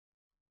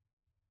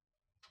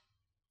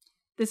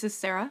This is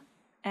Sarah,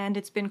 and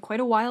it's been quite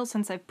a while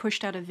since I've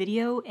pushed out a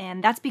video,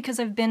 and that's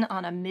because I've been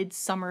on a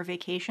mid-summer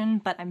vacation,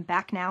 but I'm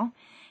back now.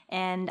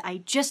 And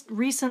I just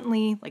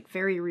recently, like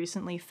very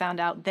recently, found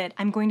out that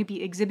I'm going to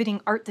be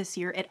exhibiting art this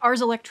year at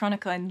Ars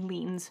Electronica in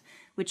Leens,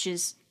 which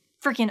is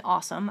freaking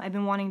awesome. I've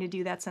been wanting to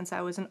do that since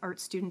I was an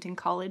art student in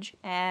college,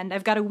 and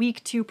I've got a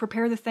week to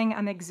prepare the thing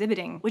I'm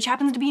exhibiting, which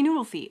happens to be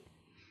NoodleFeet.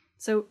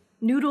 So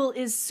Noodle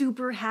is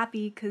super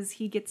happy because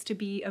he gets to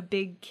be a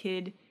big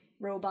kid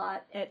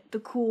robot at the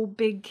cool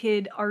big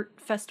kid art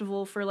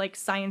festival for like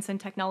science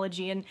and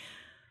technology, and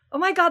oh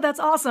my god, that's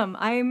awesome!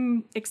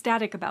 I'm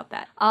ecstatic about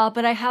that.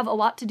 But I have a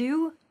lot to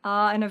do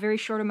in a very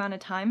short amount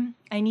of time.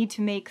 I need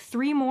to make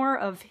 3 more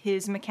of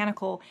his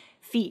mechanical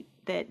feet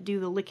that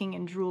do the licking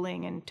and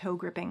drooling and toe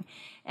gripping,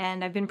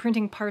 and I've been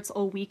printing parts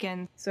all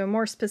weekend. So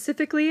more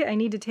specifically, I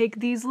need to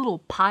take these little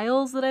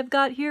piles that I've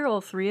got here,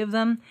 all 3 of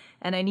them,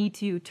 and I need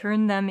to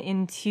turn them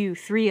into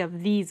 3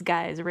 of these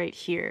guys right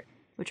here,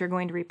 which are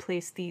going to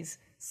replace these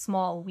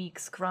small, weak,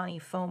 scrawny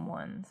foam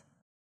ones.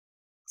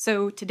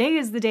 So today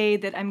is the day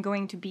that I'm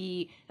going to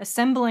be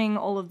assembling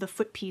all of the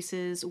foot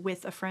pieces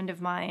with a friend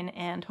of mine,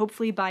 and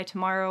hopefully by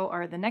tomorrow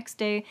or the next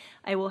day,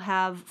 I will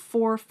have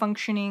 4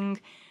 functioning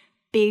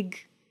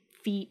big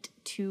feet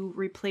to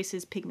replace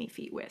his pygmy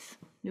feet with.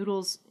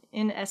 Noodle's,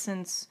 in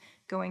essence,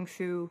 going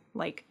through,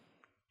 like,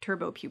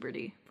 turbo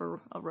puberty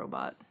for a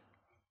robot.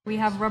 We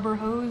have rubber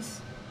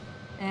hose,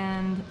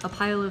 and a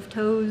pile of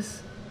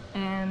toes,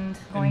 and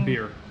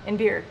beer. And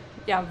beer.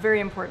 Yeah, very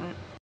important.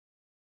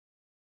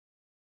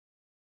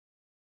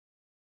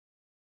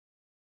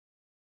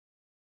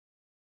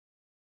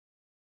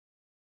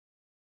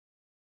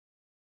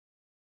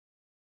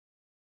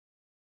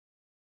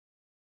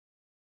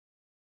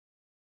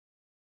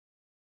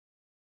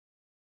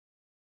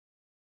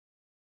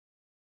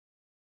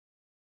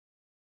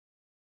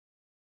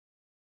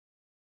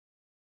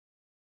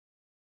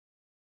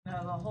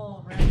 The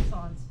whole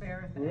Renaissance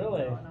fair thing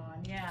Really? going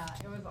on. Yeah,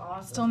 it was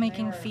awesome. Still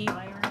making feet.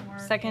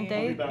 Second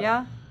day,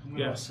 yeah?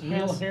 Yes.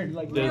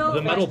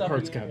 The metal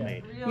parts got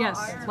made. Yes.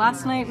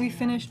 Last night we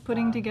finished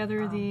putting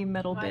together the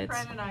metal bits,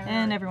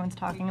 and everyone's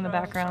talking in the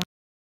background.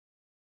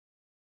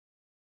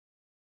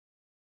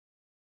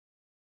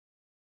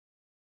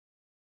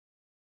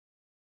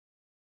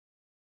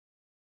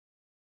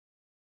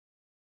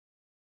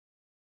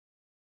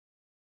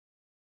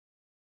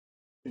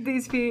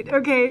 These feet.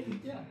 Okay,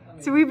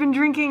 so we've been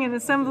drinking and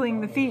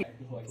assembling the feet.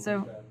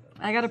 So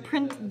I gotta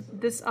print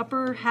this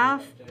upper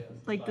half,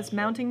 like this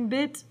mounting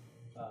bit,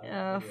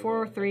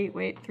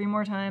 3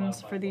 more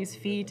times for these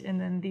feet, and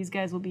then these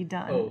guys will be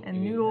done.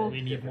 And Noodle...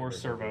 We need more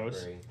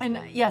servos. And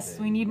yes,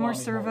 we need more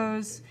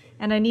servos,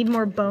 and I need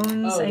more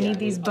bones. I need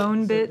these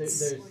bone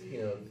bits,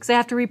 because I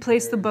have to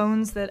replace the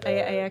bones that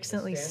I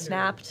accidentally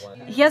snapped.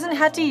 He hasn't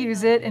had to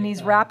use it, and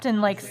he's wrapped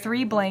in like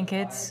 3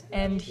 blankets,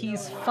 and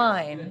he's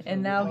fine.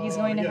 And now he's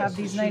going to have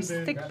these nice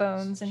thick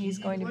bones, and he's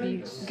going to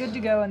be good to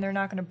go, and they're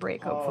not going to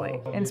break, hopefully.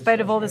 In spite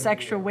of all this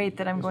extra weight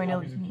that I'm going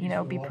to, you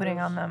know, be putting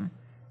on them.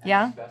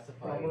 Yeah?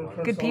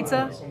 Good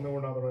pizza?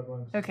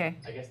 Okay.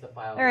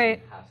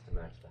 Alright.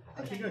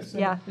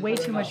 Yeah, way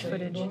too much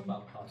footage.